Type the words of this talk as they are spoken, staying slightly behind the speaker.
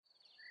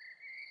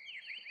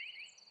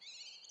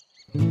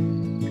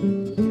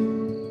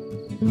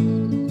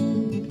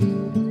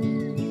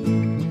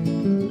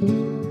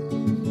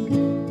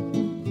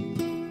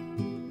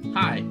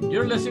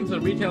listening to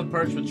the Retail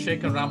Perch with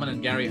Shekar Raman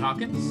and Gary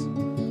Hawkins.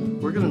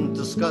 We're going to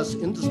discuss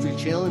industry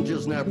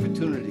challenges and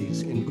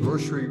opportunities in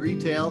grocery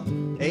retail,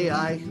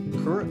 AI,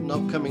 current and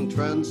upcoming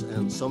trends,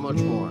 and so much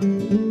more.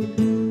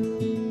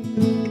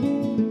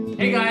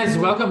 Hey guys,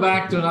 welcome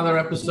back to another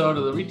episode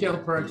of the Retail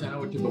Perch. I know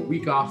we took a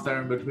week off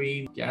there in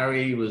between.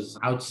 Gary was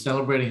out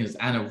celebrating his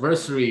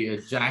anniversary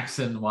at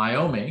Jackson,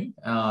 Wyoming,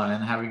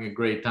 and having a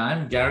great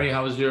time. Gary,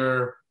 how was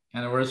your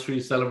anniversary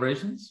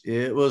celebrations?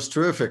 It was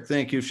terrific.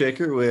 Thank you,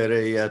 Shekar. We had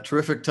a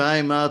terrific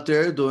time out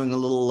there doing a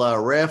little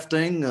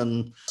rafting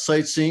and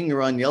sightseeing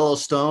around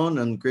Yellowstone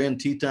and Grand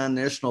Teton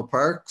National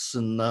Parks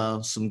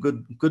and some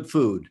good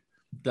food.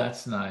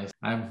 That's nice.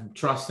 I'm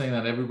trusting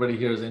that everybody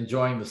here is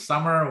enjoying the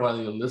summer while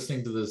you're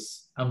listening to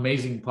this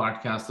amazing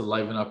podcast to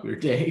liven up your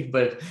day.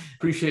 But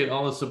appreciate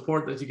all the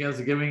support that you guys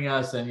are giving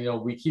us. And,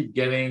 we keep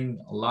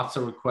getting lots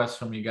of requests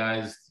from you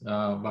guys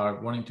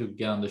about wanting to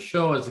get on the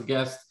show as a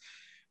guest.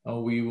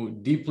 We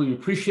deeply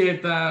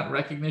appreciate that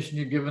recognition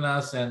you've given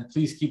us, and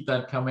please keep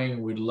that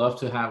coming. We'd love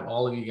to have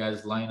all of you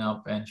guys line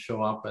up and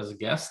show up as a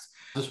guest.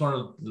 Just want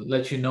to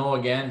let you know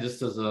again,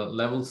 just as a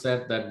level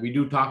set, that we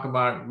do talk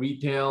about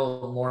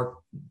retail, more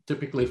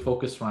typically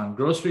focused around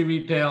grocery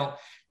retail.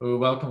 We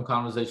welcome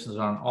conversations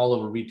around all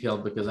over retail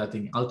because I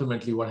think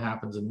ultimately what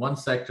happens in one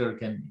sector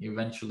can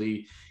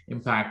eventually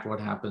impact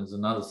what happens in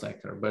another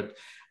sector. But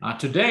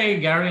today,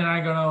 Gary and I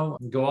are going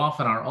to go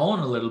off on our own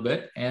a little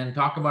bit and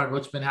talk about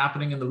what's been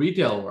happening in the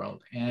retail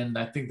world. And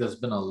I think there's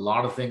been a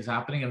lot of things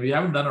happening, and we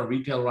haven't done a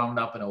retail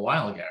roundup in a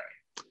while, Gary.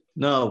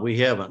 No, we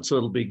haven't. So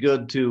it'll be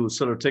good to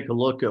sort of take a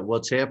look at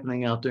what's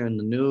happening out there in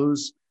the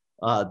news,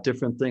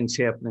 different things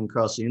happening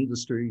across the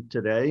industry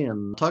today,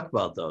 and talk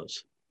about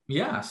those.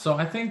 Yeah, so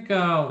I think,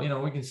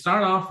 we can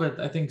start off with,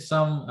 I think,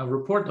 a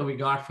report that we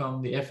got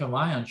from the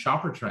FMI on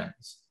shopper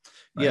trends.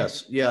 Right?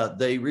 Yes, yeah,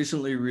 they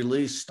recently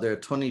released their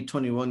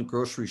 2021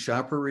 Grocery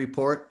Shopper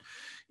Report.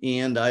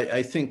 And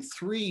I think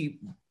three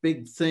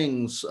big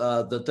things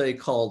that they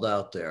called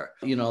out there.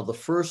 The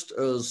first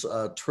is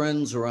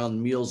trends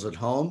around meals at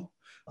home.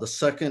 The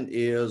second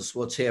is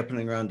what's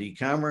happening around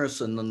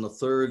e-commerce. And then the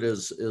third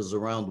is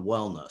around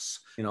wellness.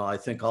 I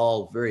think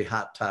all very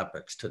hot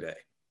topics today.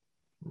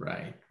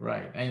 Right.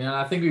 And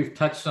I think we've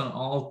touched on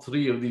all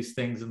three of these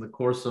things in the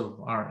course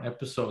of our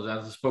episodes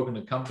as I've spoken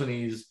to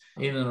companies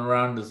in and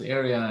around this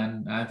area.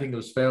 And I think it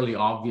was fairly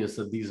obvious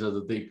that these are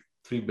the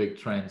three big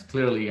trends.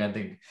 Clearly, I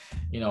think,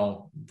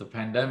 the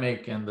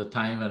pandemic and the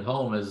time at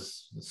home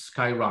has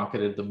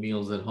skyrocketed the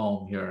meals at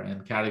home here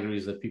and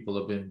categories that people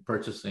have been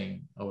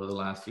purchasing over the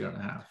last year and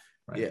a half.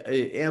 Right?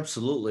 Yeah,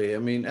 absolutely. I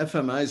mean,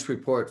 FMI's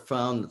report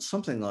found that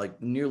something like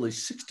nearly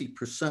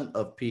 60%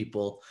 of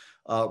people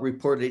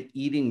reported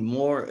eating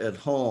more at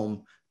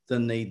home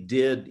than they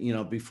did,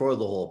 before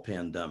the whole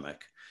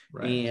pandemic.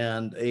 Right.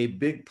 And a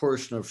big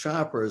portion of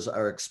shoppers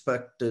are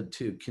expected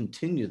to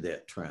continue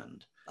that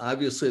trend.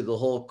 Obviously, the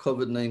whole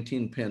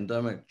COVID-19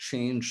 pandemic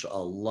changed a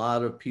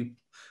lot of people,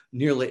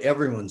 nearly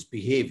everyone's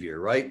behavior,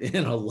 right,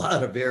 in a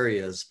lot of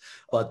areas.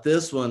 But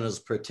this one is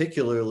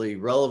particularly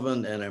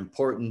relevant and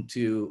important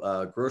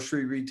to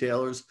grocery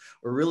retailers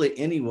or really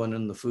anyone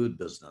in the food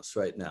business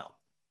right now.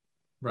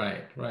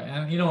 Right.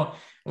 And,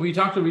 when we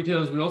talk to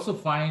retailers, we also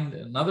find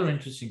another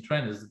interesting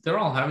trend is that they're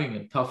all having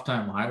a tough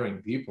time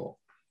hiring people.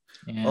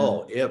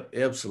 And,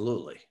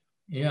 absolutely.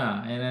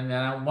 Yeah. And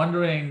I'm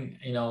wondering,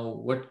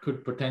 what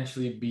could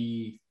potentially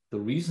be the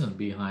reason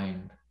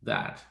behind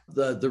that?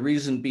 The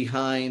reason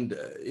behind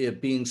it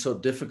being so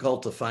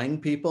difficult to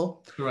find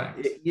people?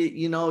 Correct.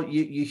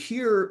 You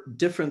hear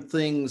different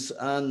things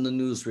on the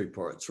news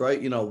reports,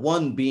 right?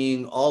 One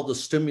being all the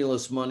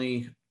stimulus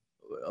money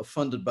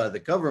funded by the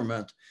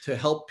government to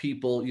help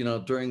people,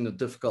 during the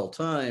difficult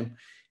time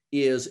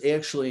is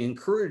actually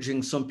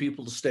encouraging some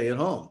people to stay at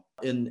home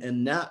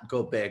and not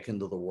go back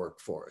into the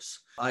workforce.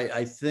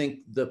 I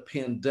think the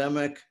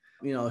pandemic,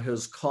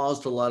 has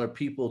caused a lot of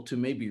people to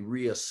maybe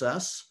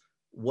reassess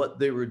what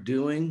they were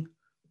doing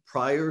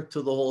prior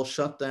to the whole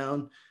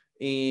shutdown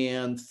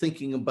and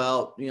thinking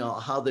about,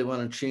 how they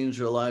want to change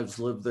their lives,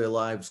 live their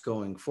lives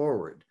going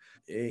forward.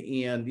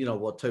 And,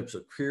 what types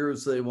of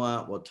careers they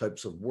want, what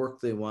types of work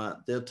they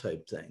want, that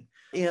type thing.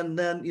 And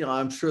then,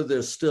 I'm sure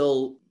there's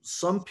still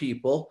some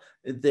people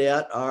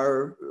that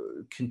are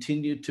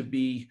continue to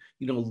be,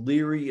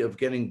 leery of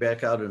getting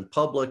back out in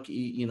public,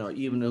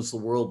 even as the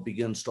world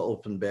begins to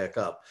open back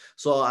up.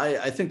 So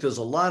I think there's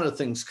a lot of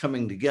things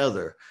coming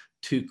together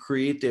to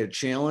create that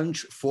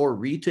challenge for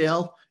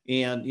retail.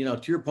 And,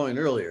 to your point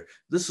earlier,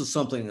 this is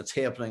something that's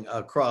happening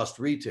across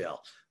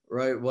retail.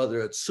 Right?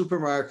 Whether it's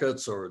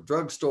supermarkets or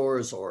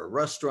drugstores or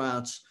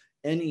restaurants,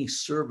 any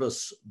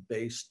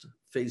service-based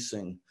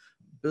facing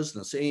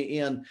business.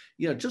 And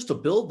just to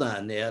build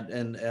on that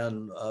and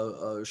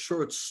a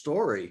short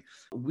story,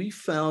 we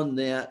found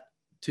that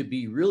to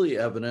be really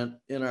evident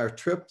in our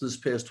trip this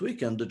past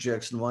weekend to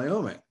Jackson,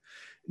 Wyoming.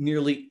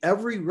 Nearly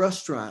every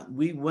restaurant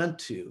we went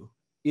to,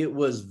 it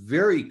was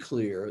very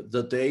clear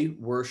that they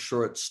were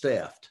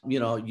short-staffed.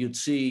 You'd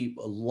see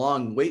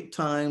long wait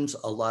times,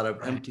 a lot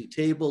of empty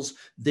tables.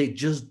 They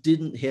just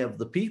didn't have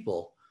the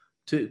people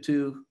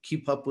to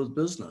keep up with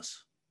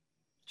business.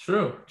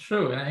 True,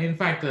 true. And in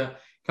fact, a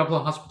couple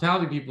of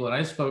hospitality people that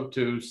I spoke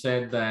to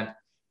said that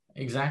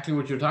exactly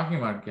what you're talking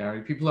about,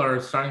 Gary. People are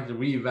starting to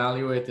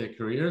reevaluate their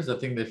careers. I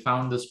think they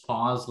found this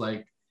pause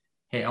like,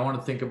 hey, I want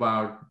to think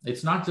about,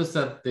 it's not just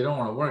that they don't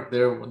want to work,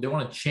 they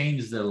want to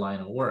change their line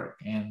of work.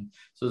 And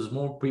so there's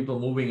more people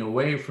moving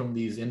away from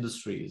these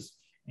industries.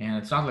 And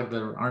it's not like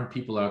there aren't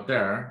people out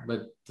there,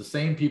 but the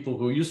same people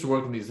who used to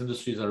work in these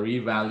industries are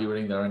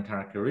reevaluating their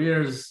entire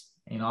careers.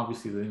 And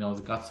obviously,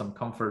 they've got some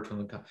comfort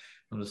from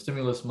the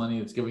stimulus money.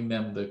 It's giving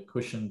them the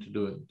cushion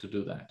to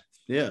do that.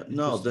 Yeah,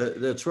 no,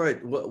 that's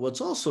right.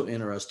 What's also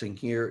interesting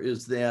here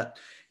is that,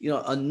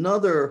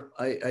 another,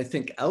 I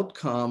think,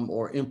 outcome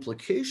or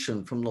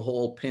implication from the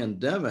whole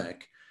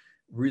pandemic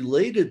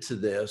related to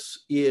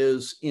this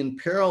is in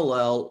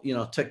parallel,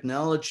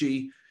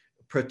 technology,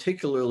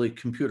 particularly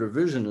computer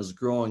vision, is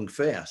growing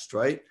fast,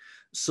 right?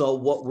 So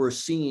what we're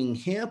seeing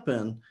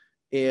happen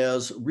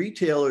as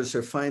retailers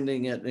are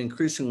finding it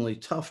increasingly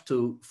tough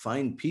to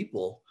find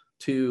people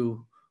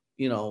to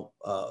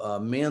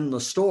man the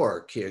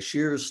store,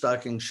 cashiers,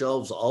 stocking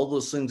shelves, all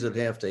those things that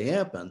have to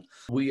happen.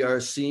 We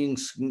are seeing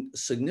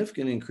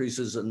significant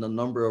increases in the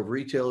number of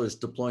retailers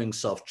deploying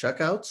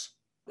self-checkouts.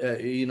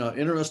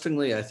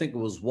 Interestingly, I think it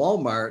was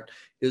Walmart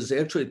is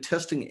actually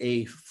testing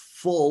a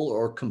full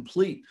or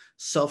complete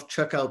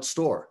self-checkout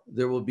store.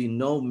 There will be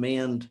no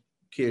manned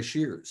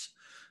cashiers.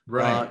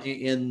 Right.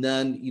 And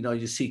then,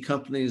 you see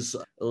companies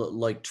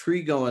like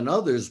Trigo and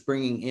others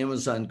bringing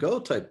Amazon Go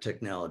type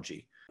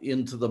technology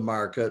into the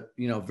market,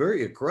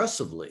 very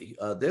aggressively.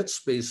 That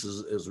space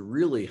is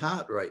really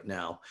hot right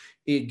now.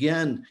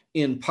 Again,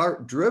 in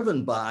part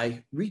driven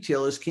by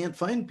retailers can't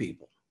find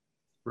people.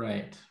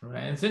 Right,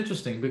 right. It's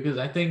interesting because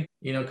I think,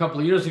 a couple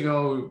of years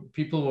ago,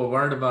 people were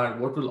worried about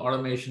what will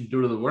automation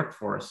do to the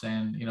workforce,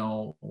 and,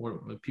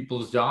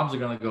 people's jobs are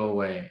going to go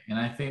away. And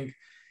I think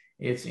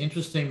it's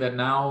interesting that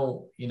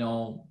now,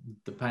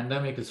 the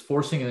pandemic is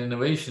forcing an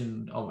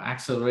innovation of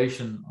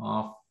acceleration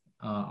of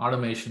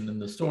automation in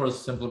the stores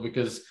simply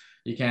because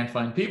you can't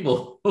find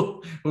people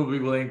who will be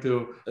willing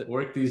to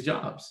work these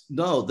jobs.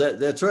 No,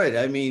 that's right.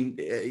 I mean,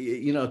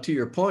 to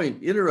your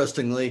point,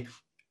 interestingly,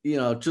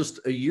 just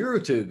a year or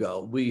two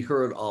ago, we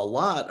heard a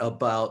lot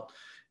about,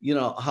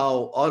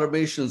 how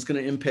automation is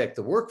going to impact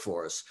the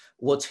workforce.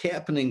 What's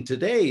happening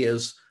today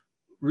is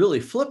really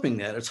flipping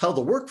that. It's how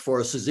the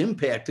workforce is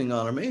impacting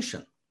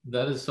automation.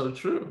 That is so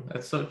true.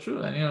 That's so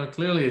true. And,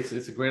 clearly it's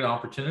a great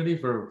opportunity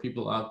for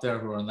people out there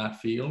who are in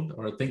that field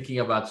or thinking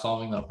about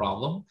solving that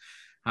problem.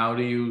 How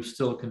do you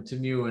still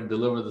continue and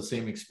deliver the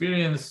same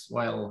experience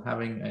while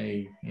having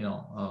a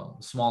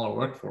smaller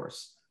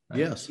workforce? Right?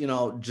 Yes,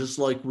 just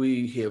like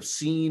we have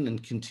seen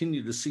and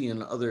continue to see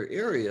in other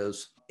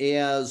areas,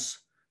 as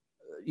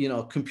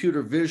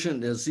computer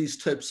vision, as these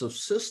types of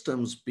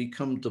systems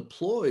become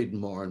deployed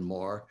more and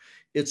more,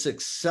 it's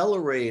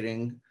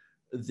accelerating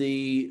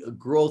the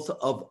growth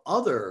of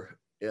other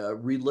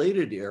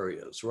related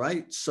areas,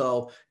 right?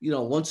 So,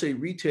 once a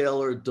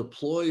retailer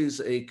deploys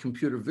a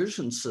computer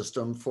vision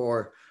system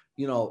for,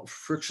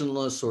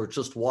 frictionless or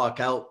just walk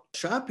out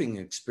shopping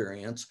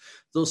experience,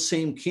 those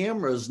same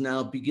cameras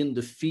now begin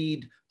to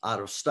feed out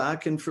of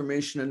stock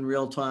information in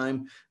real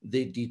time.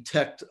 They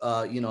detect,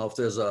 if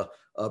there's a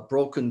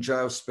broken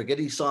jar of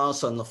spaghetti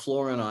sauce on the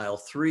floor in aisle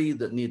 3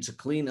 that needs a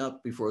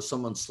cleanup before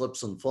someone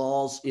slips and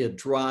falls. It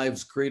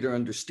drives greater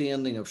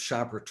understanding of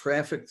shopper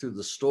traffic through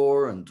the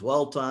store and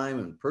dwell time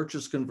and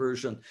purchase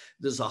conversion.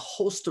 There's a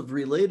host of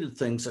related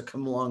things that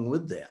come along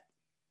with that.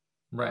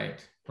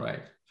 Right,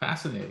 right.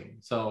 Fascinating.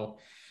 So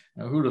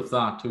who would have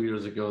thought 2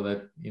 years ago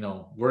that,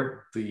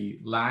 the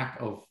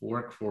lack of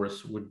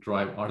workforce would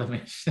drive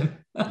automation?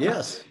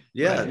 Yes.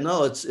 Yeah. Right.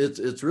 No,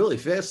 it's really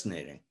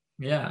fascinating.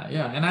 Yeah,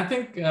 yeah. And I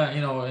think,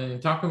 in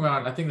talking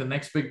about, I think the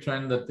next big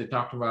trend that they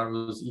talked about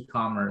was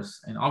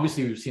e-commerce. And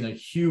obviously we've seen a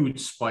huge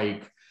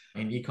spike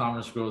in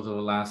e-commerce growth over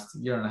the last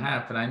year and a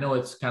half. And I know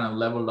it's kind of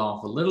leveled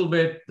off a little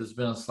bit. There's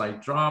been a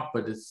slight drop,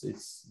 but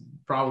it's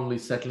probably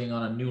settling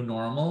on a new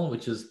normal,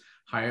 which is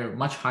higher,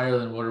 much higher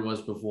than what it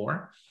was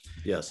before.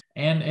 Yes.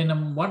 And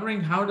I'm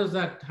wondering, how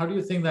do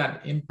you think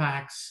that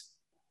impacts,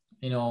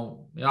 it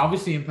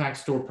obviously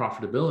impacts store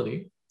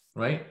profitability,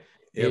 right?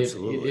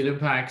 Absolutely. It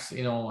impacts,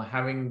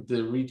 having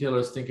the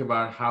retailers think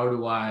about how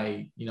do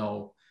I,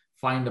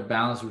 find a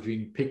balance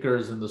between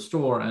pickers in the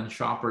store and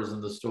shoppers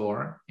in the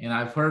store. And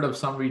I've heard of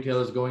some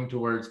retailers going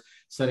towards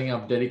setting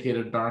up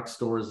dedicated dark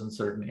stores in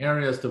certain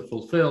areas to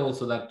fulfill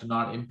so that to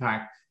not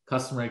impact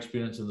customer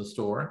experience in the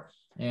store.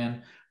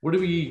 And where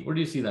do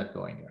you see that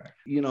going, Gary?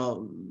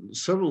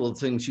 Several of the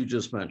things you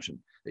just mentioned.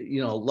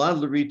 A lot of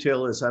the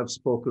retailers I've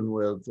spoken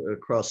with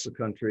across the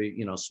country,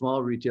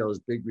 small retailers,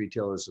 big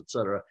retailers, et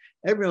cetera,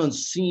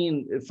 everyone's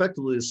seen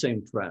effectively the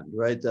same trend,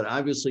 right? That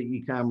obviously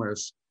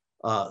e-commerce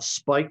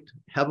spiked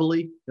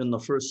heavily in the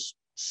first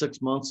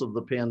 6 months of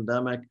the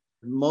pandemic.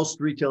 Most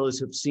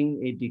retailers have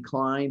seen a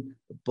decline,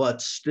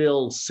 but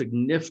still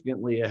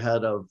significantly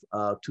ahead of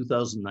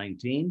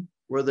 2019,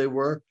 where they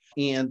were.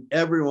 And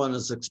everyone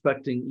is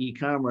expecting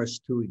e-commerce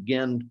to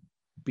again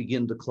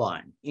begin to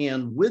climb.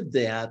 And with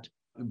that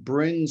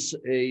brings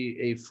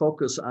a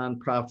focus on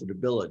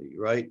profitability,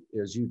 right?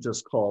 As you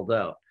just called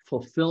out,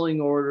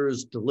 fulfilling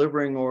orders,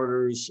 delivering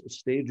orders,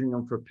 staging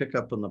them for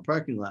pickup in the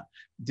parking lot.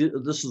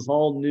 This is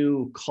all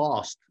new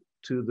cost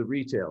to the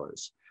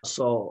retailers.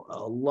 So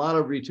a lot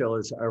of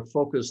retailers are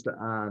focused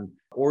on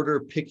order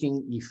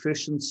picking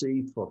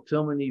efficiency,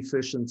 fulfillment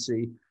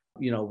efficiency.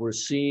 We're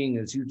seeing,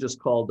 as you just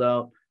called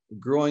out, a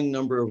growing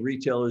number of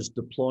retailers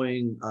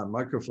deploying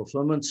micro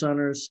fulfillment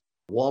centers.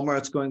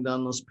 Walmart's going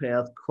down this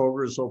path.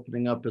 Kroger's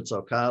opening up its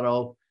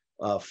Ocado,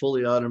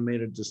 fully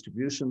automated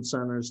distribution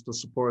centers to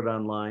support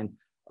online.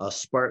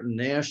 Spartan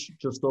Nash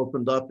just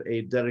opened up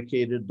a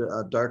dedicated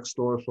dark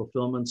store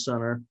fulfillment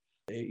center.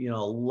 A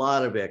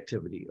lot of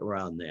activity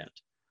around that.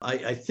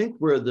 I think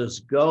where this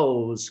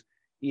goes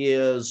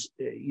is,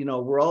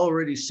 we're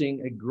already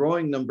seeing a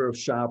growing number of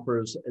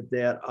shoppers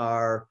that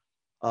are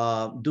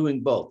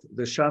doing both.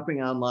 They're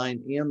shopping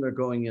online and they're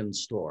going in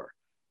store,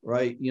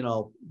 right?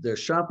 They're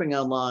shopping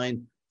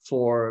online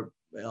for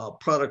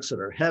products that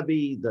are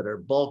heavy, that are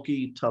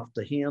bulky, tough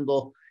to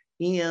handle,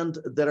 and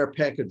that are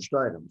packaged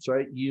items,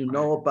 right?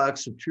 A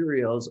box of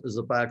Cheerios is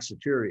a box of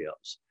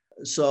Cheerios.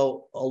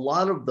 So a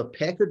lot of the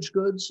packaged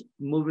goods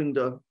moving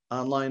to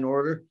online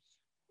order,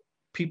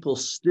 people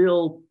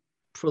still,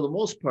 for the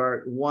most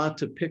part, want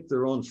to pick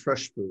their own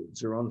fresh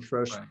foods, their own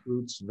fresh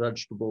fruits,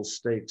 vegetables,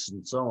 steaks,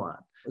 and so on.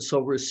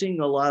 So we're seeing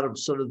a lot of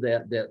sort of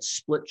that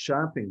split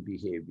shopping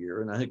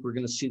behavior, and I think we're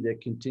going to see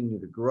that continue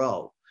to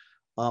grow.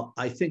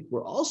 I think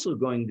we're also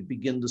going to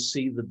begin to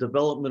see the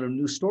development of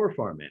new store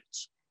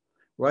formats,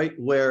 right?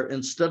 Where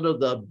instead of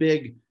the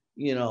big,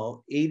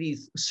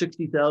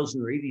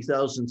 60,000 or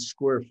 80,000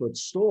 square foot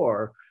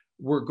store,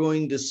 we're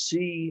going to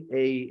see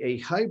a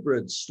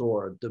hybrid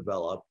store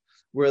develop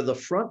where the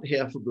front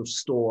half of the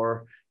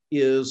store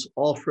is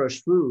all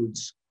fresh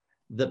foods.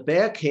 The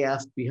back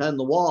half behind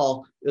the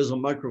wall is a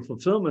micro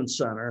fulfillment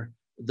center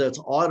that's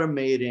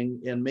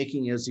automating and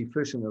making as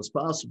efficient as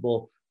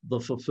possible the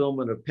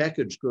fulfillment of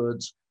packaged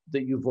goods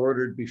that you've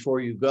ordered before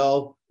you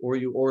go, or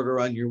you order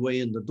on your way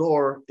in the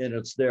door, and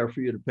it's there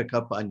for you to pick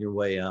up on your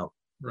way out.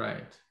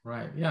 Right.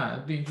 Yeah,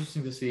 it'd be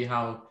interesting to see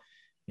how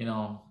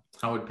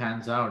it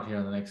pans out here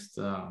in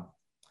the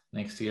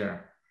next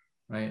year,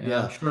 right? And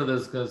yeah. I'm sure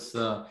there's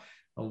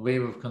a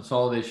wave of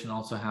consolidation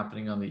also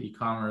happening on the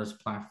e-commerce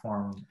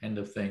platform end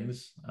of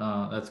things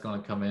that's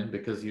going to come in,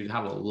 because you'd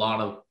have a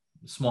lot of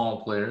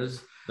small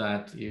players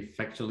that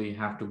effectively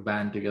have to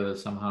band together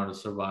somehow to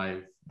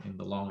survive in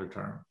the longer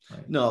term.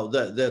 Right? No,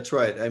 that's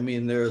right. I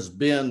mean, there's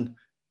been,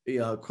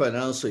 quite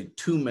honestly,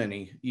 too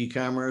many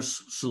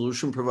e-commerce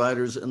solution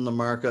providers in the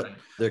market. Right.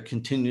 There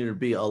continue to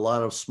be a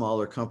lot of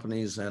smaller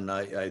companies, and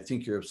I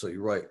think you're absolutely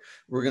right.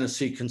 We're going to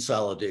see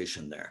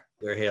consolidation there.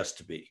 There has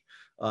to be.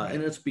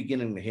 And it's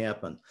beginning to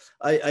happen.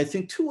 I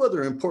think two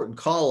other important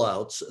call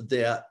outs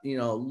that,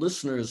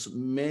 listeners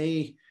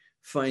may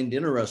find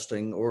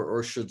interesting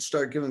or should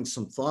start giving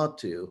some thought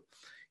to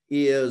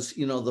is,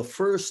 the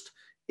first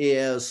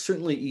is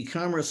certainly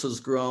e-commerce has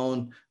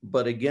grown,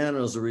 but again,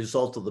 as a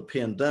result of the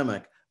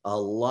pandemic, a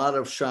lot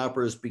of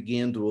shoppers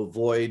began to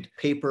avoid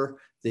paper.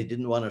 They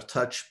didn't want to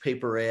touch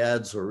paper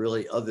ads or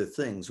really other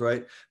things,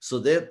 right? So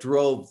that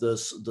drove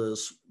this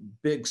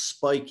big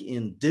spike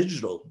in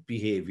digital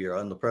behavior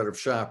on the part of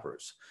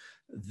shoppers.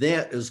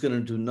 That is going to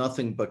do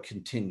nothing but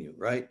continue,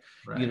 right?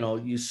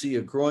 You see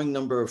a growing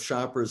number of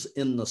shoppers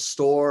in the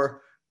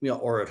store,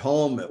 or at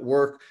home, at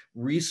work,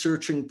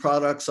 researching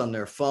products on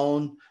their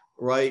phone,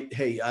 right?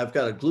 Hey, I've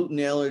got a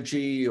gluten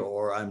allergy,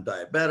 or I'm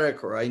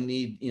diabetic, or I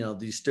need,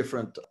 these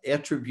different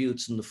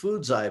attributes in the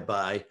foods I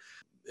buy.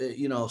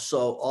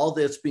 So all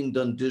that's being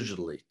done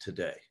digitally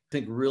today. I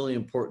think really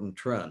important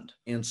trend,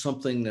 and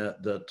something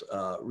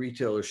that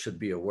retailers should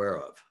be aware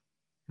of.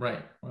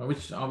 Right,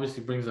 which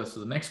obviously brings us to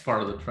the next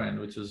part of the trend,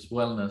 which is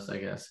wellness, I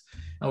guess.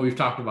 And we've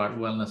talked about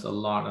wellness a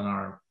lot in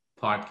our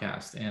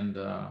podcast, and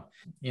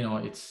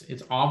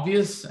it's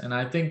obvious. And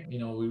I think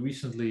we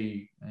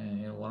recently,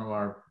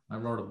 I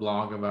wrote a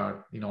blog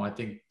about I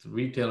think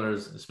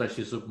retailers,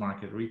 especially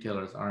supermarket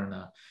retailers, are in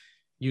a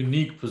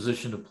unique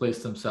position to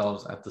place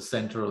themselves at the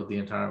center of the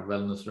entire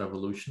wellness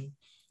revolution.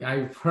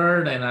 I've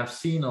heard and I've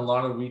seen a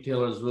lot of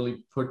retailers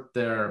really put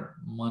their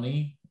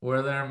money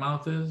where their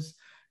mouth is.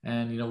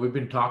 And, we've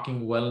been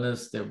talking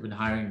wellness, they've been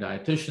hiring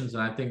dietitians.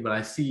 And I think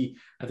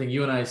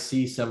you and I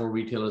see several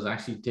retailers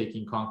actually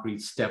taking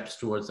concrete steps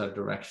towards that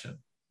direction.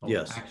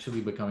 Yes. Actually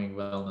becoming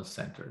wellness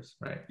centers,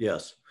 right?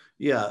 Yes.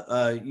 Yeah.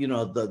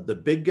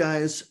 The big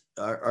guys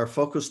are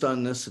focused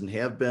on this and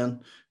have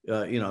been,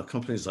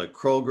 companies like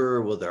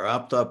Kroger with their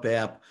OptUp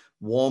app,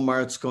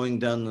 Walmart's going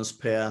down this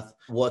path.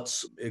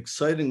 What's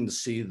exciting to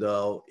see,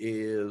 though,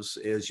 is,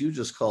 as you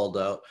just called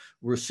out,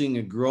 we're seeing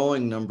a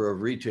growing number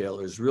of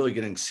retailers really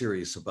getting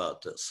serious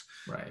about this,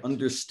 right?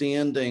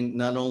 Understanding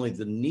not only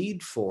the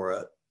need for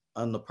it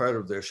on the part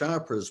of their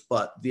shoppers,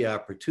 but the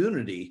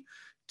opportunity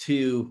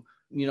to,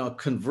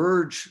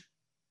 converge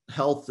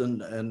health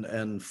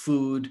and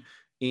food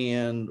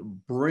and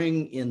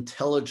bring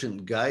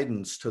intelligent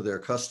guidance to their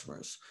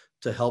customers,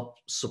 to help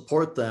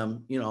support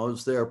them,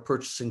 as they're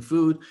purchasing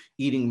food,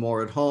 eating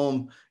more at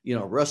home,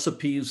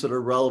 recipes that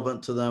are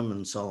relevant to them,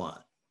 and so on.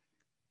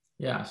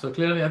 Yeah, so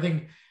clearly I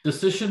think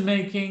decision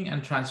making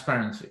and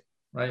transparency,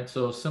 right?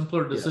 So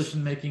simpler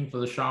decision making for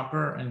the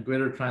shopper and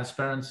greater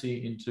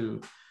transparency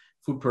into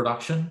food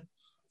production,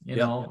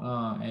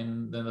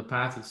 and then the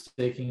path it's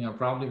taking are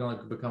probably going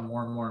to become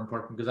more and more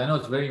important, because I know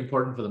it's very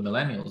important for the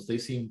millennials. They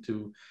seem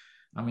to,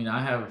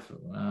 I have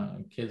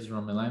kids who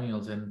are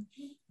millennials, and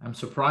I'm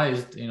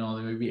surprised, they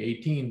may be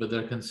 18, but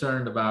they're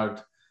concerned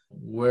about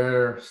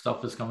where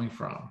stuff is coming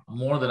from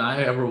more than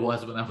I ever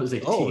was when I was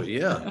 18. Oh,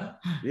 yeah.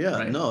 Yeah,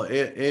 right? No,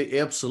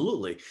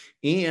 absolutely.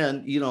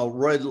 And,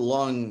 right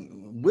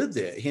along with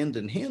that, hand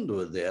in hand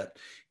with that,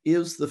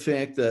 is the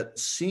fact that it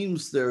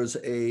seems there's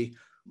a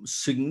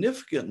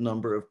significant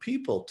number of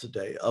people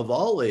today of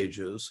all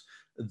ages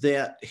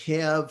that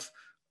have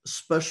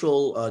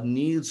special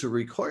needs or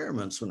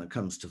requirements when it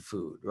comes to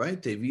food,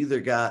 right? They've either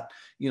got,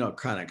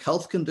 chronic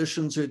health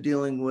conditions they're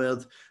dealing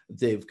with,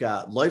 they've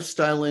got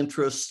lifestyle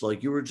interests,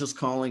 like you were just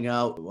calling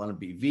out, want to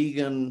be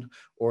vegan,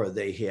 or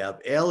they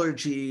have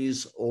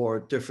allergies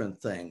or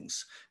different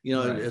things.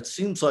 Right. It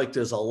seems like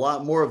there's a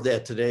lot more of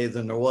that today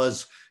than there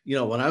was,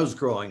 when I was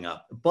growing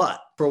up.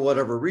 But for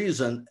whatever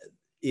reason,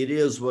 it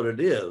is what it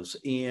is.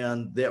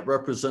 And that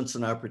represents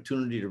an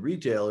opportunity to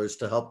retailers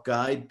to help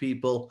guide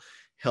people,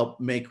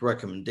 help make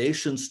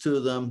recommendations to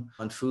them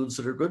on foods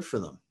that are good for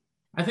them.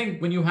 I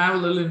think when you have a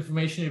little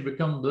information, you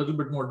become a little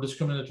bit more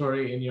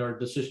discriminatory in your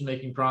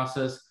decision-making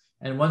process.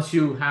 And once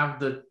you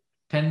have the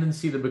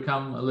tendency to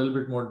become a little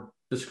bit more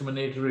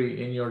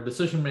discriminatory in your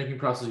decision-making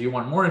process, you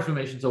want more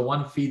information, so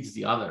one feeds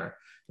the other.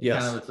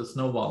 Yes. It's a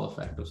snowball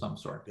effect of some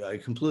sort. Yeah, I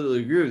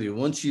completely agree with you.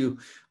 Once you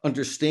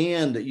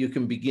understand that you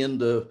can begin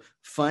to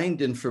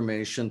find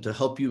information to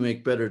help you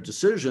make better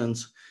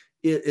decisions,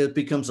 it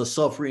becomes a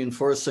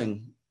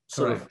self-reinforcing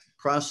sort of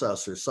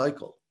process or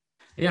cycle.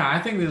 Yeah,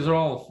 I think these are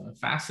all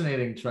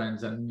fascinating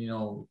trends. And,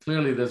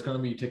 clearly there's going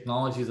to be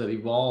technologies that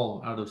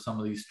evolve out of some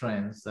of these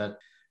trends that,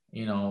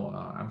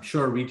 I'm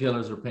sure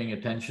retailers are paying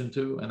attention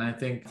to. And I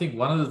think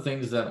one of the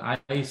things that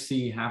I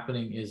see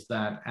happening is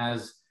that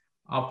as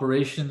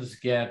operations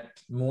get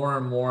more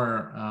and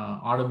more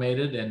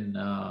automated and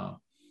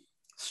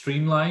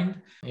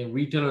streamlined, and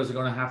retailers are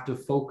going to have to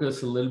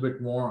focus a little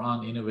bit more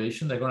on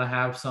innovation. They're going to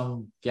have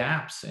some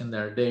gaps in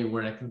their day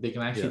where they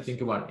can actually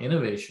think about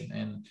innovation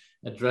and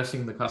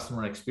addressing the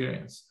customer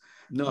experience.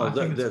 No,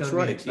 so that's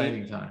right.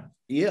 Exciting time.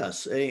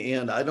 Yes,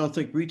 and I don't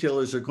think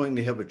retailers are going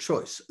to have a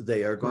choice.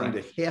 They are going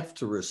to have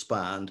to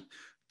respond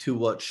to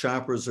what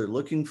shoppers are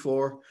looking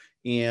for.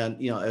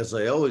 And, as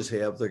I always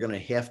have, they're going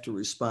to have to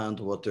respond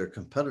to what their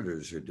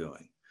competitors are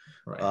doing.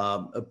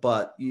 Right.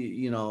 But,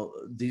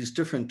 these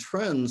different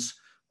trends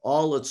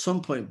all at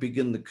some point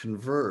begin to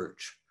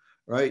converge,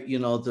 right?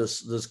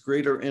 This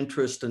greater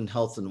interest in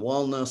health and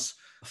wellness,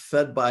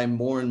 fed by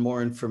more and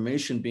more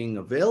information being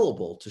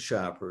available to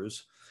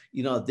shoppers,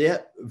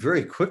 that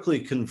very quickly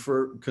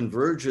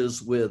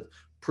converges with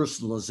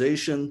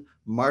personalization,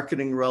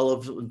 marketing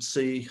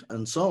relevancy,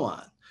 and so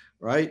on.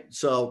 Right.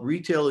 So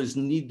retailers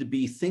need to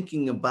be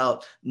thinking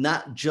about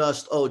not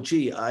just, oh,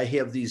 gee, I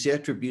have these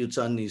attributes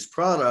on these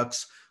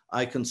products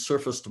I can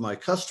surface to my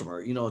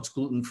customer. It's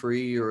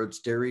gluten-free or it's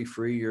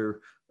dairy-free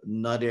or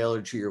nut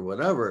allergy or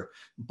whatever,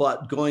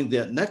 but going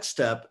that next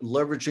step,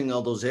 leveraging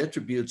all those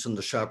attributes and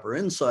the shopper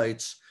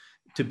insights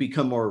to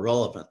become more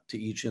relevant to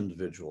each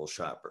individual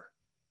shopper.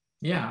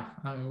 Yeah,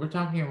 we're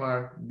talking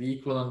about the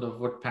equivalent of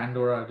what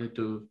Pandora did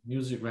to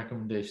music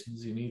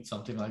recommendations. You need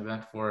something like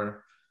that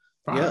for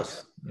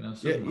products.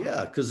 Yes.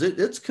 Yeah, because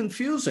it's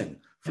confusing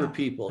for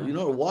people,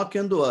 to walk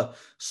into a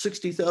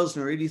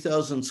 60,000 or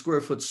 80,000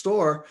 square foot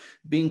store,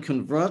 being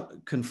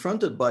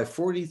confronted by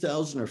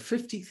 40,000 or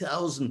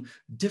 50,000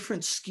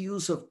 different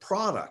SKUs of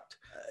product.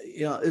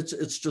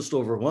 It's just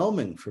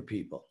overwhelming for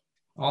people.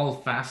 All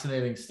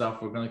fascinating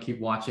stuff. We're going to keep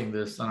watching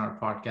this on our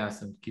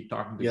podcast and keep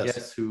talking to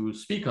guests who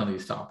speak on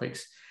these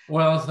topics.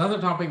 Well, it's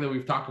another topic that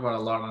we've talked about a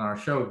lot on our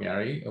show,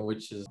 Gary,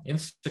 which is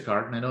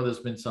Instacart. And I know there's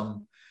been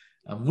some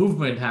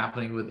movement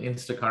happening with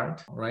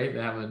Instacart, right?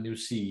 They have a new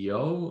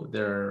CEO.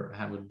 They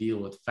have a deal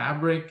with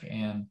Fabric.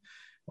 And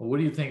what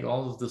do you think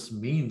all of this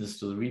means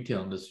to the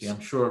retail industry?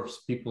 I'm sure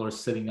people are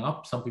sitting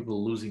up. Some people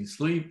are losing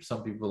sleep.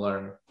 Some people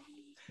are,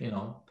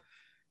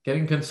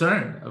 getting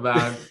concerned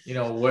about,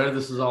 where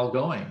this is all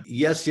going.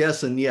 Yes,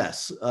 and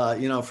yes.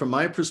 From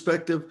my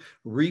perspective,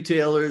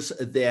 retailers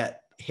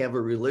that have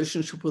a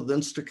relationship with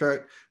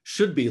Instacart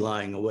should be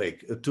lying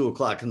awake at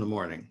 2:00 in the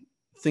morning,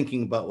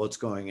 thinking about what's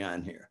going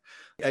on here.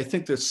 I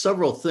think there's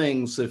several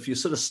things, if you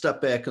sort of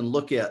step back and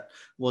look at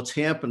what's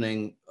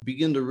happening,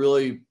 begin to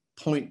really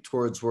point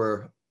towards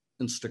where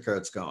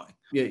Instacart's going.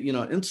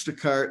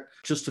 Instacart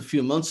just a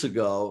few months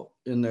ago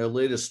in their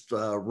latest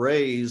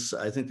raise,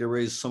 I think they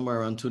raised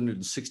somewhere around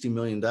 $260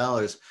 million,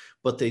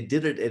 but they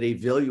did it at a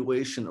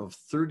valuation of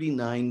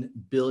 $39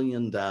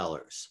 billion.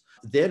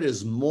 That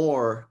is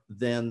more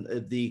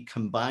than the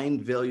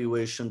combined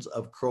valuations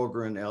of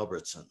Kroger and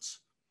Albertsons.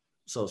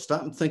 So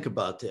stop and think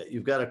about that.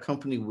 You've got a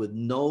company with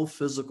no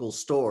physical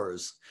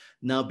stores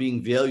now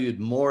being valued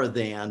more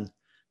than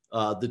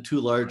the two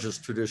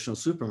largest traditional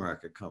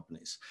supermarket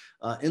companies.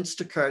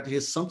 Instacart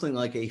has something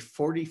like a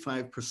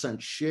 45%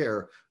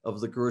 share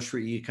of the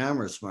grocery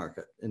e-commerce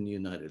market in the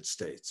United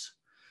States.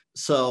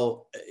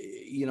 So,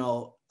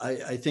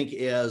 I think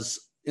as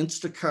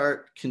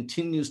Instacart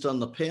continues on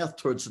the path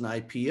towards an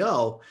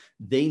IPO,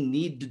 they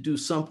need to do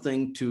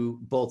something to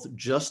both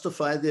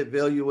justify that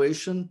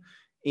valuation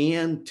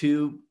and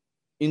to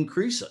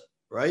increase it,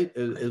 right?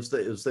 As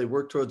they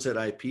work towards that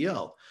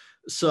IPO.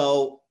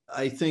 So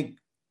I think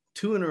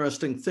two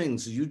interesting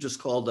things you just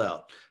called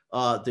out.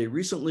 They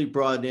recently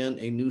brought in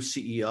a new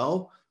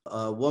CEO,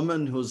 a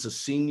woman who's a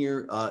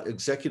senior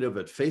executive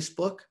at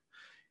Facebook.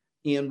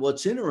 And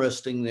what's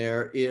interesting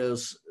there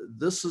is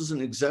this is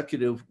an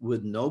executive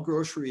with no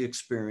grocery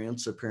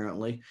experience,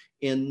 apparently,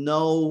 and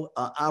no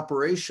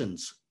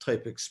operations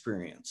type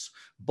experience,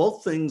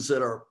 both things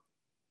that are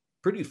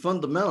pretty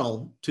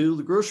fundamental to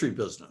the grocery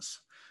business.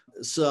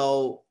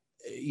 So,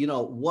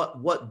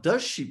 what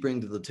does she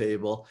bring to the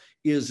table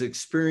is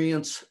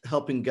experience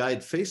helping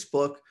guide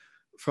Facebook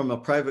from a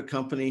private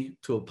company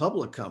to a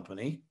public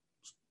company,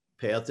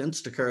 path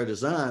Instacart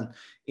is on,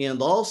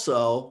 and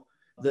also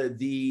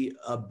the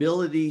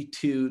ability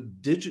to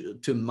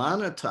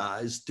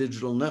monetize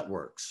digital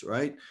networks,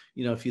 right?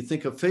 If you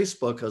think of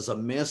Facebook as a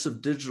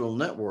massive digital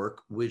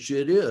network, which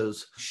it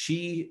is,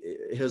 she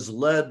has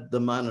led the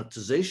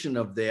monetization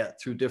of that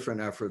through different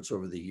efforts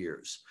over the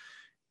years.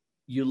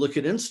 You look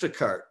at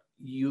Instacart,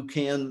 you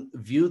can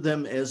view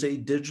them as a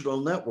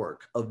digital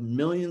network of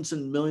millions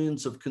and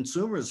millions of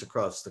consumers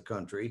across the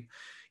country.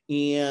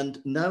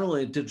 And not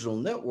only a digital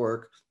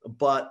network,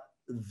 but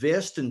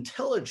vast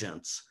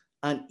intelligence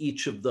on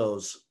each of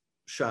those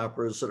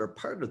shoppers that are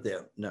part of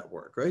that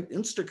network, right?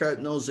 Instacart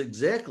knows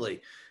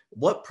exactly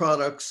what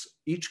products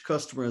each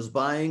customer is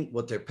buying,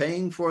 what they're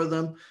paying for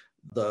them,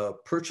 the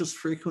purchase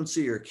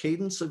frequency or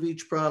cadence of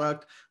each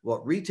product,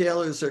 what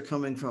retailers they're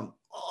coming from,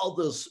 all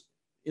this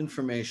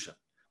information.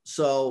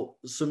 So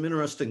some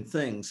interesting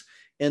things.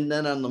 And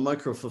then on the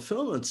micro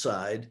fulfillment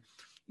side,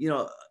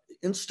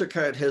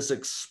 Instacart has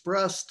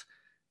expressed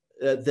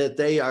that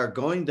they are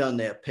going down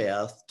that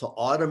path to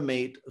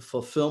automate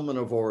fulfillment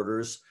of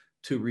orders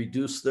to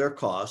reduce their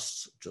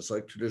costs, just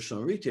like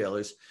traditional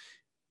retailers,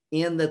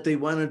 and that they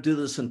want to do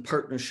this in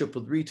partnership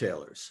with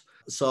retailers.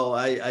 So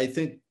I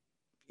think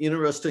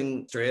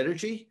interesting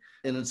strategy,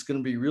 and it's going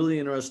to be really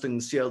interesting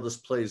to see how this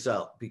plays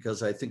out,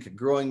 because I think a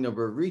growing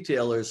number of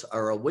retailers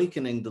are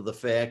awakening to the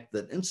fact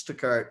that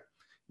Instacart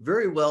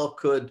very well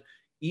could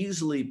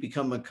easily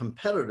become a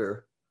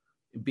competitor,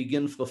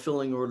 begin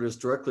fulfilling orders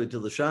directly to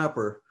the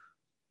shopper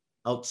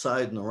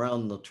outside and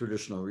around the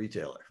traditional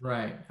retailer.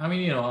 Right. I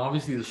mean,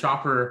 obviously the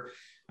shopper,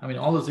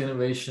 all this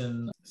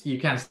innovation, you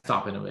can't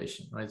stop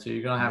innovation, right? So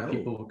you're going to have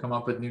people who come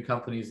up with new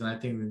companies. And I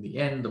think in the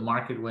end, the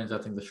market wins. I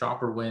think the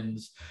shopper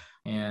wins.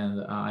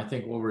 And I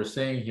think what we're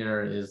saying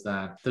here is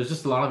that there's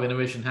just a lot of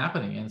innovation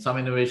happening, and some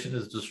innovation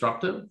is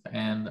disruptive.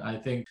 And I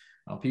think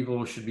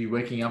people should be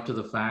waking up to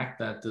the fact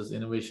that this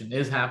innovation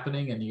is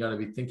happening, and you got to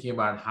be thinking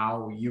about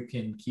how you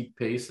can keep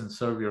pace and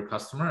serve your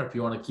customer if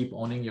you want to keep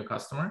owning your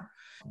customer.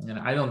 And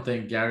I don't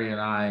think Gary and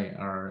I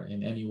are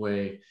in any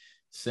way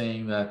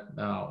saying that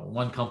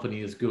one company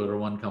is good or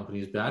one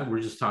company is bad. We're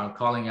just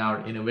calling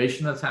out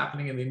innovation that's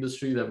happening in the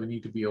industry that we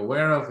need to be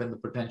aware of, and the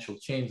potential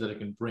change that it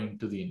can bring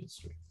to the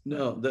industry.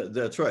 No,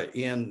 that's right.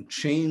 And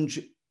change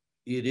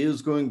it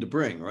is going to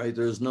bring, right?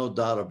 There's no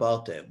doubt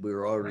about that.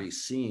 We're already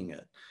seeing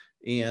it.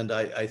 And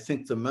I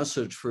think the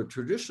message for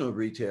traditional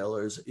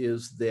retailers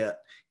is that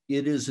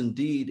it is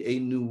indeed a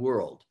new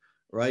world.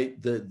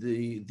 Right?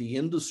 The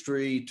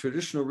industry,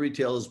 traditional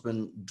retail has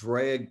been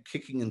dragged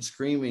kicking and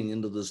screaming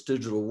into this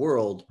digital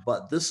world,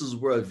 but this is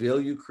where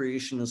value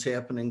creation is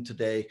happening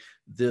today.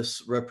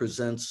 This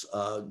represents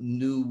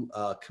new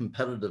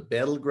competitive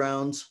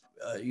battlegrounds,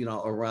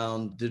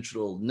 around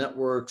digital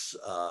networks,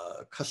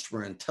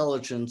 customer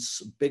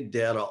intelligence, big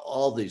data,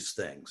 all these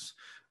things.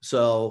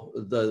 So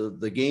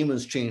the game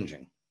is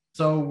changing.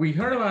 So we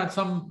heard about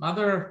some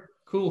other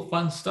cool,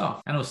 fun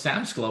stuff. I know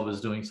Sam's Club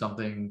is doing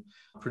something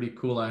pretty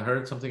cool. I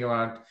heard something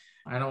about,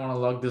 I don't want to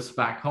lug this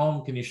back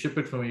home. Can you ship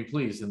it for me,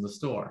 please, in the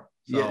store?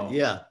 So,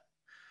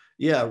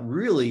 yeah.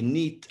 Really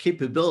neat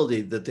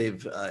capability that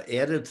they've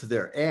added to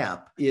their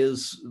app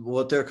is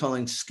what they're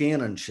calling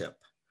scan and ship.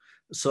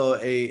 So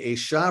a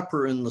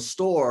shopper in the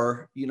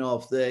store,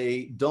 if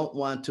they don't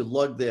want to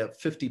lug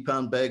that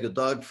 50-pound bag of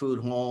dog food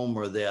home,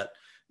 or that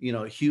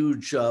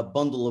huge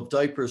bundle of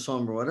diapers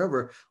home, or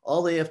whatever,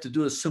 all they have to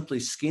do is simply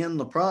scan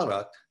the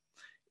product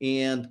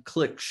and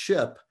click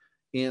ship,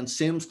 and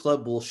Sam's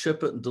Club will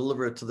ship it and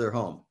deliver it to their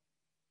home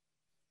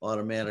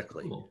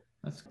automatically. Cool.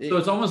 So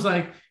it's almost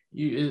like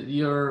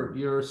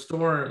your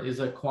store is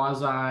a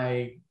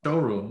quasi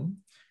showroom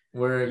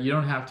where you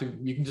don't have to,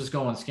 you can just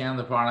go and scan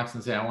the products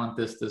and say, I want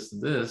this, this,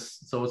 and this.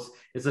 So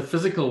it's a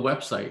physical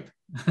website.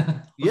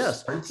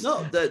 Yes.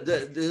 No,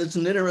 that's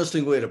an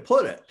interesting way to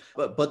put it.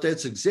 But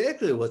that's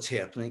exactly what's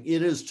happening.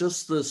 It is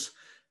just this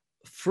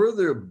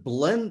further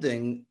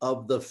blending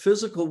of the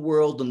physical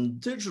world and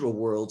digital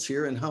worlds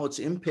here and how it's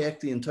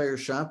impact the entire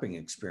shopping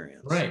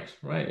experience.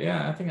 Right.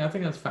 Yeah, I think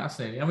that's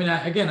fascinating. I mean,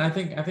 I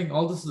think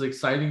all this is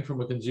exciting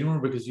from a consumer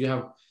because you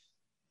have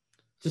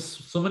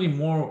just so many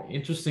more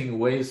interesting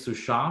ways to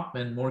shop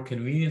and more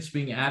convenience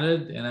being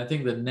added. And I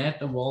think the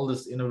net of all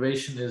this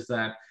innovation is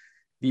that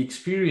the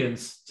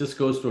experience just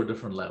goes to a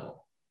different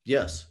level.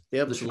 Yes, The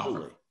shopper,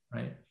 absolutely.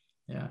 right?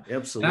 Yeah. And I think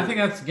Absolutely.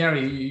 that's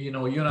Gary, you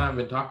and I have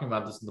been talking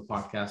about this in the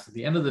podcast. At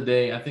the end of the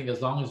day, I think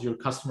as long as you're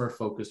customer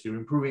focused, you're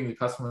improving the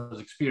customer's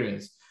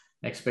experience,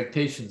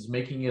 expectations,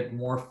 making it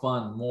more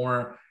fun,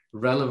 more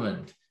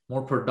relevant,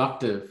 more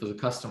productive for the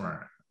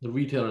customer, the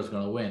retailer is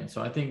going to win.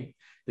 So I think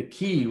the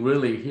key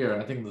really here,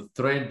 I think the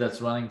thread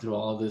that's running through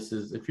all of this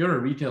is if you're a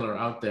retailer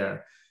out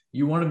there,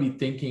 you want to be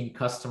thinking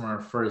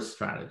customer first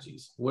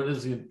strategies. What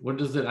is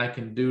it I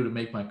can do to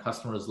make my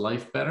customer's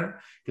life better?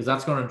 Because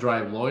that's going to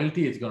drive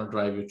loyalty. It's going to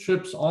drive your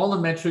trips, all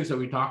the metrics that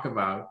we talk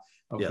about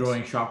of Yes.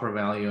 growing shopper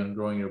value and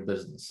growing your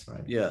business,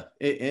 right? Yeah.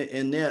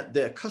 And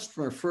that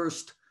customer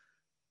first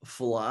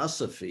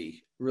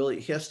philosophy really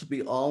has to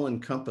be all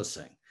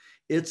encompassing.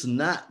 It's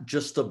not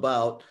just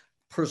about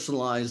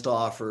personalized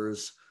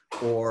offers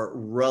or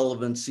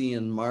relevancy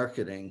in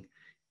marketing.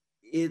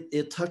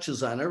 It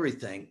touches on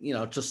everything,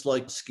 just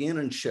like scan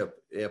and ship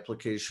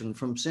application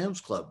from Sam's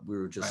Club we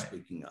were just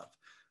speaking of,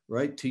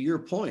 right? To your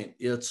point,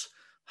 it's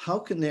how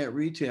can that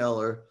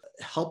retailer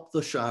help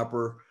the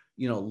shopper,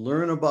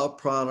 learn about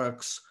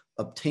products,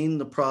 obtain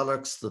the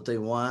products that they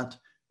want,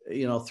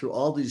 through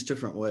all these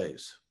different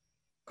ways.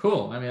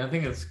 Cool. I mean, I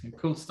think it's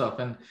cool stuff.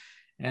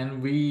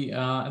 And we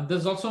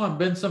there's also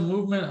been some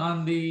movement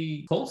on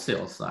the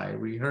wholesale side.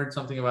 We heard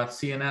something about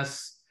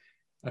CNS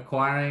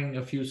acquiring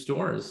a few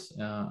stores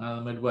out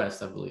of the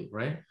Midwest, I believe,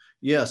 right?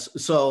 Yes.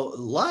 So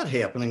a lot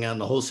happening on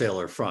the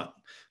wholesaler front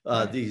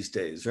these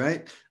days,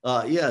 right?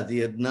 Yeah,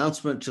 the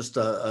announcement just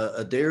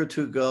a day or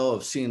two ago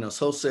of CNS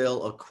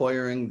Wholesale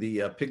acquiring the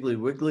Piggly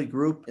Wiggly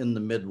group in the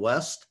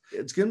Midwest.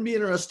 It's going to be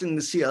interesting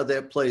to see how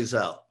that plays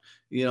out.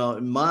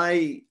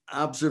 My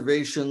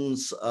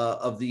observations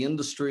of the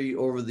industry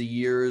over the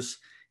years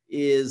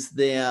is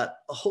that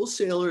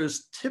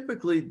wholesalers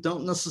typically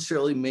don't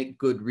necessarily make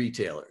good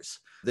retailers.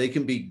 They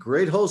can be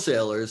great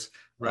wholesalers.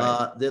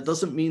 That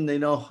doesn't mean they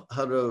know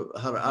how to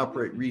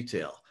operate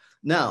retail.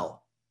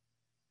 Now,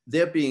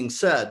 that being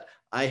said,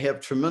 I have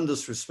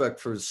tremendous respect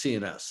for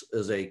CNS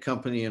as a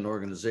company and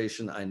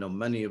organization. I know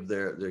many of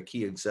their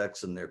key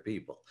execs and their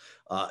people,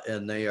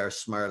 and they are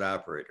smart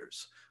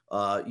operators.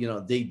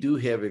 They do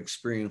have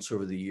experience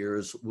over the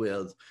years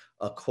with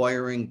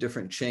acquiring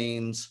different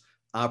chains,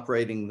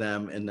 operating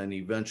them, and then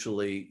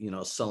eventually,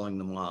 selling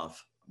them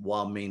off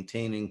while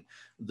maintaining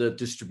the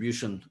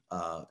distribution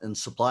and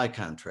supply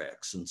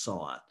contracts and so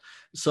on.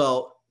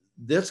 So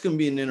that's going to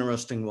be an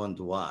interesting one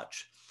to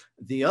watch.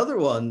 The other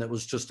one that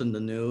was just in the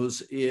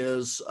news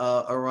is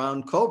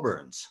around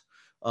Coborn's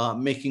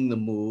making the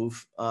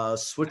move,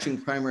 switching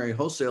primary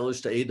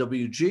wholesalers to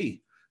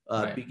AWG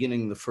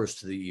beginning the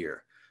first of the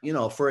year.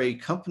 For a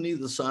company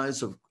the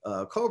size of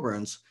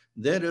Coborn's,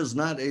 that is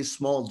not a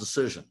small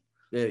decision.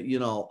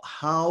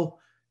 How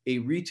a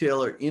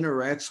retailer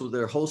interacts with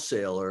their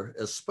wholesaler,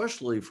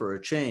 especially for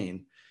a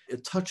chain,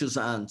 it touches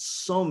on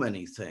so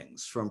many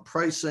things from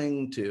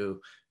pricing to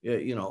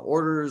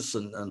orders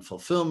and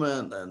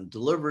fulfillment and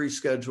delivery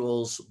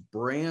schedules,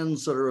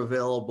 brands that are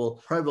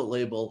available, private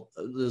label.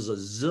 There's a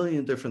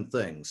zillion different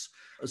things.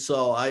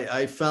 So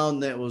I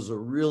found that was a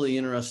really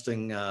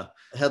interesting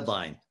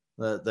headline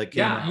that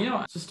came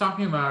out. Just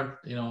talking about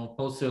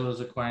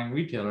wholesalers acquiring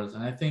retailers,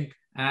 and I think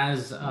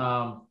as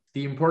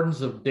the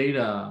importance of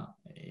data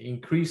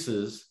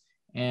increases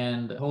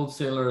and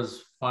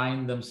wholesalers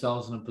find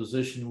themselves in a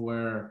position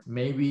where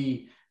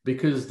maybe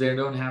because they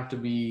don't have to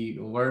be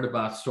worried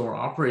about store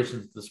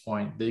operations at this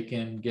point, they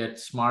can get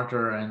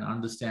smarter and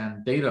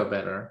understand data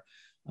better.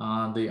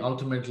 They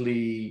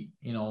ultimately,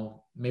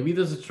 maybe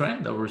there's a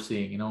trend that we're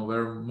seeing,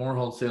 where more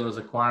wholesalers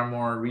acquire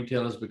more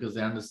retailers because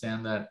they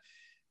understand that,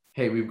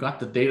 hey, we've got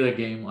the data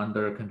game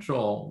under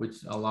control, which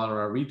a lot of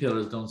our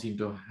retailers don't seem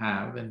to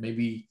have. And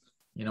maybe,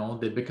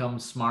 they become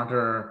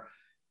smarter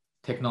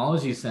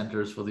technology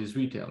centers for these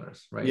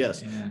retailers, right?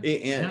 Yes.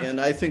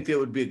 And I think that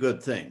would be a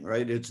good thing,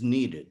 right? It's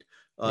needed.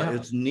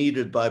 It's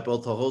needed by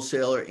both the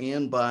wholesaler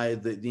and by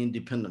the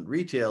independent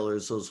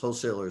retailers, those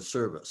wholesalers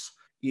service.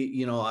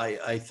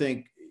 I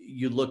think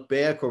you look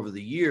back over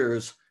the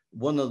years,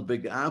 one of the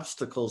big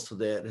obstacles to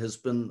that has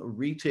been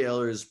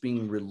retailers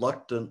being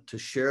reluctant to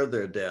share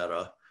their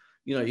data,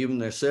 even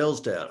their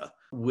sales data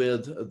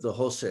with the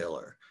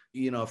wholesaler.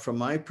 From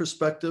my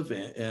perspective,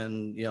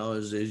 and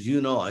as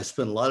I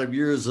spent a lot of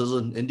years as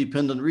an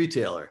independent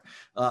retailer.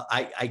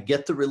 I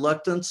get the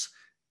reluctance,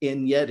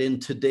 and yet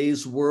in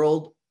today's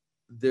world,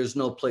 there's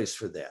no place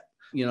for that.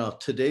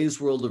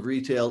 Today's world of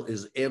retail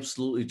is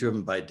absolutely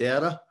driven by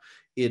data.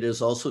 It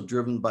is also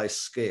driven by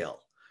scale,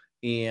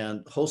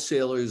 and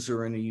wholesalers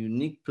are in a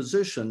unique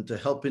position to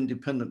help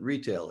independent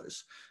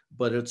retailers.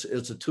 But it's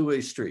a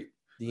two-way street.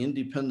 The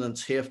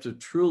independents have to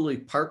truly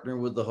partner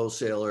with the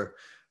wholesaler,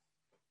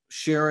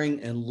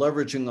 sharing and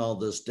leveraging all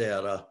this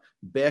data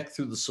back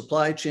through the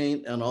supply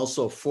chain and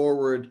also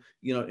forward,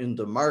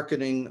 into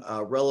marketing,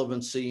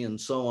 relevancy, and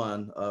so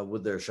on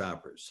with their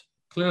shoppers.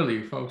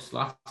 Clearly, folks,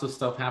 lots of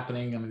stuff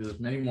happening. I mean, there's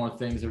many more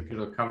things that we could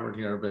have covered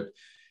here, but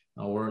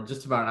we're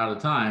just about out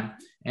of time.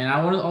 And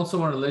I also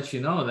want to let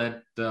you know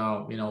that,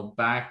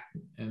 back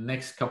in the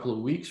next couple of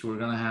weeks, we're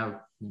going to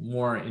have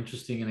more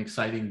interesting and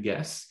exciting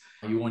guests.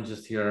 You won't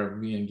just hear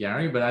me and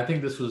Gary, but I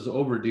think this was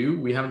overdue.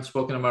 We haven't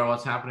spoken about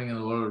what's happening in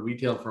the world of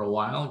retail for a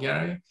while,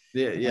 Gary.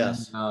 Yeah,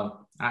 yes. And,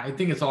 I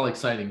think it's all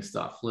exciting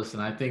stuff. Listen,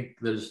 I think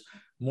there's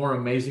more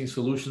amazing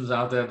solutions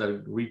out there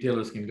that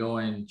retailers can go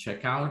and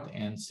check out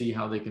and see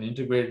how they can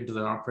integrate into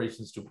their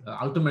operations to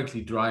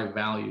ultimately drive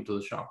value to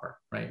the shopper,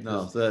 right?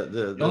 No,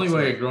 the only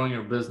way of growing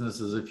your business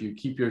is if you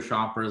keep your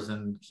shoppers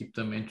and keep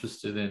them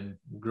interested in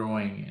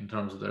growing in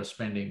terms of their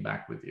spending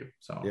back with you.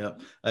 So yeah,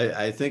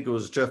 I think it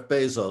was Jeff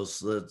Bezos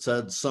that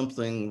said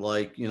something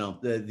like,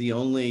 the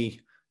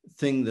only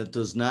thing that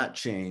does not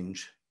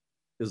change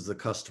is the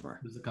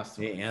customer.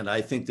 And I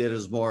think that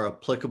is more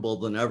applicable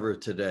than ever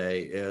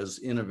today as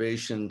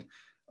innovation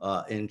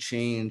and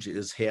change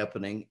is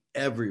happening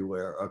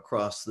everywhere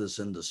across this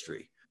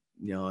industry.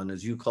 And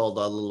as you called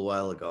out a little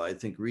while ago, I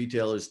think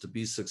retailers, to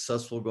be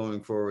successful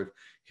going forward,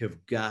 have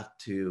got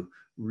to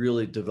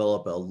really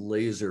develop a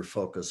laser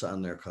focus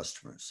on their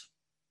customers.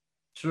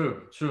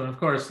 True. And of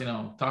course,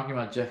 talking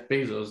about Jeff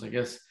Bezos, I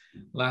guess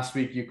last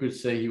week you could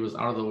say he was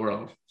out of the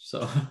world.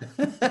 So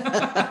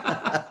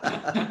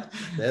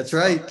that's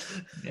right.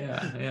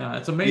 Yeah,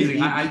 it's amazing.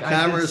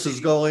 E-commerce is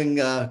going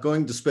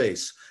to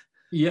space.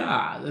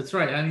 Yeah, that's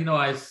right. And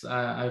I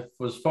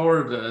was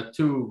forwarded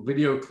 2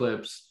 video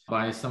clips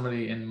by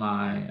somebody in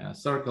my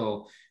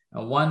circle.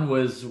 One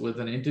was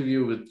with an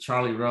interview with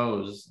Charlie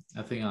Rose,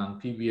 I think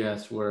on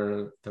PBS,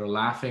 where they're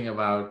laughing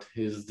about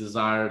his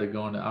desire to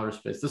go into outer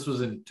space. This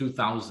was in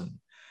 2000.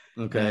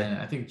 Okay. And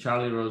I think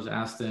Charlie Rose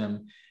asked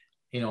him,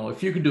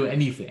 if you could do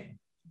anything,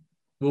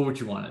 what would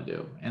you want to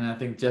do? And I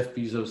think Jeff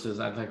Bezos says,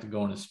 I'd like to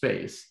go into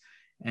space.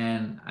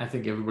 And I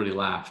think everybody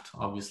laughed,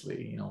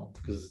 obviously,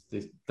 because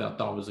they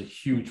thought it was a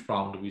huge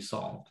problem to be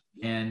solved.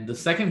 And the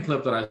second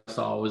clip that I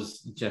saw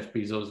was Jeff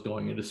Bezos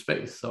going into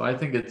space. So I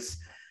think it's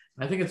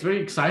very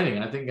exciting.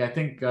 I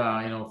think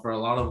for a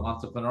lot of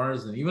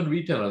entrepreneurs and even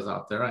retailers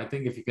out there, I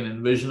think if you can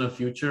envision a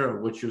future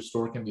of what your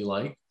store can be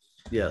like,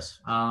 yes,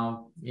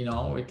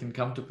 it can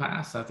come to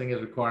pass. I think it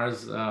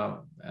requires, a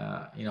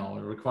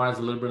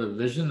little bit of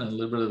vision and a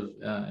little bit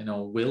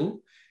of,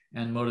 will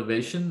and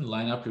motivation,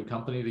 line up your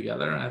company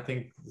together. I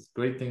think there's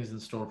great things in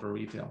store for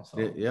retail. So.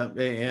 Yeah.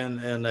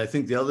 And I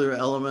think the other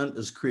element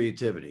is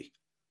creativity.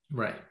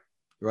 Right.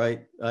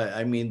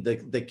 I mean,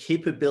 the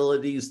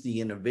capabilities, the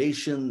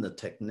innovation, the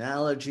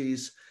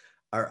technologies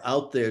are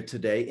out there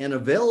today and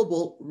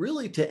available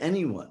really to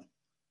anyone.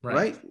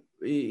 Right.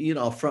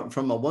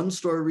 From a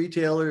one-store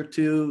retailer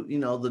to,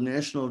 the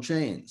national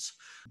chains.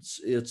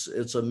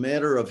 It's a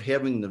matter of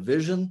having the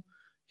vision,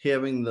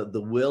 having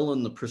the will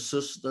and the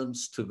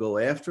persistence to go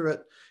after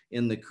it,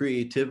 and the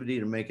creativity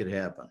to make it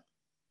happen.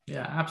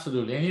 Yeah,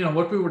 absolutely. And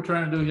what we were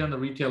trying to do here on the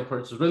Retail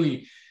Perch is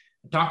really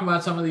talk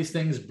about some of these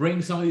things,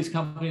 bring some of these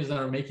companies that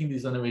are making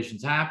these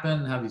innovations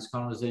happen, have these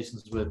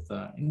conversations with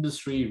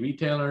industry,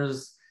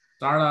 retailers,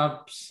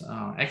 startups,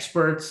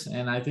 experts.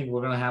 And I think we're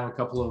going to have a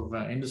couple of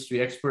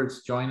industry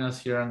experts join us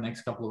here in the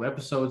next couple of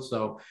episodes.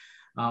 So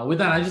with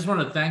that, I just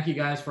want to thank you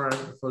guys for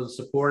the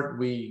support.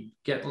 We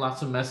get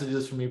lots of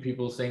messages from you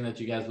people saying that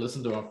you guys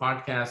listen to our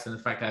podcast. And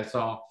in fact, I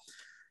saw a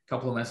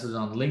couple of messages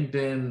on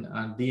LinkedIn,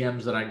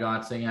 DMs that I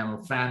got saying I'm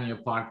a fan of your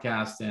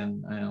podcast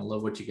and I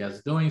love what you guys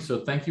are doing.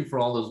 So thank you for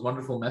all those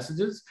wonderful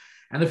messages.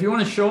 And if you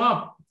want to show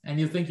up and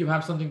you think you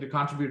have something to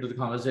contribute to the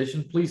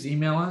conversation, please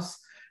email us,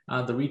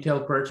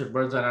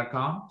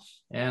 theretailperch@birdseye.com.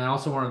 And I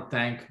also want to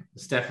thank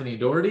Stephanie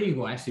Doherty,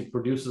 who actually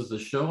produces the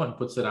show and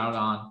puts it out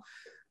on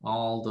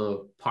all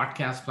the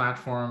podcast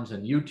platforms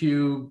and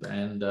YouTube.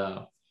 And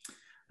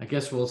I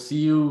guess we'll see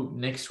you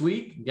next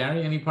week.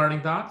 Gary, any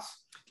parting thoughts?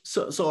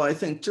 So I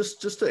think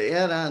just to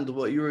add on to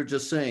what you were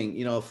just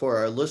saying, for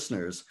our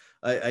listeners,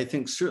 I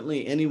think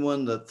certainly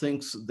anyone that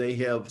thinks they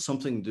have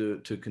something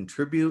to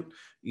contribute,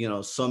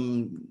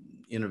 some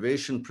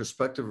innovation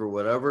perspective or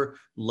whatever,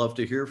 love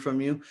to hear from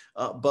you.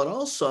 But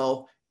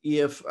also,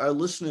 if our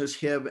listeners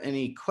have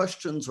any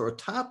questions or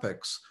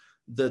topics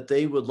that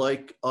they would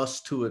like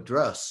us to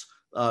address,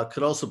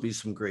 could also be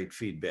some great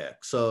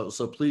feedback. So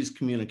please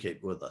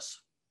communicate with us.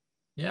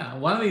 Yeah,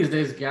 one of these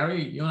days,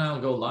 Gary, you and I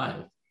will go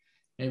live.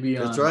 Maybe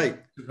on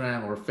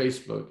Instagram or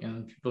Facebook,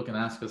 and people can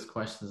ask us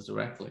questions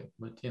directly.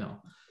 But,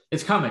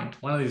 it's coming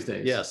one of these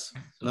days. Yes.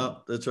 So,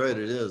 no, that's right.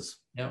 It is.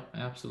 Yep,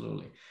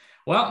 absolutely.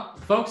 Well,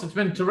 folks, it's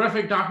been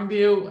terrific talking to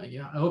you.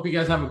 I hope you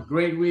guys have a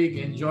great week.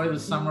 Enjoy the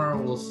summer.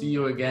 We'll see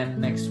you again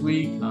next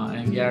week.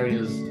 And Gary,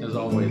 as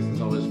always,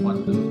 it's always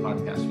fun to do a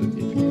podcast with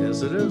you.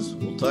 Yes, it is.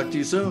 We'll talk to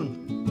you soon.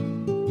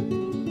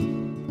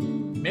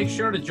 Make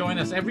sure to join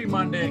us every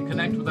Monday and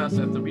connect with us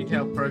at The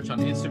Retail Perch on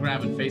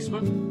Instagram and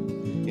Facebook.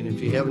 And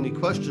if you have any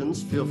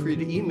questions, feel free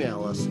to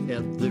email us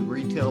at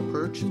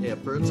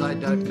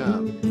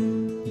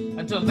theretailperch@birdseye.com.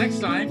 Until next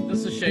time,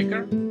 this is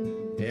Shekar.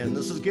 And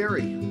this is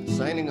Gary,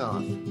 signing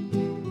off.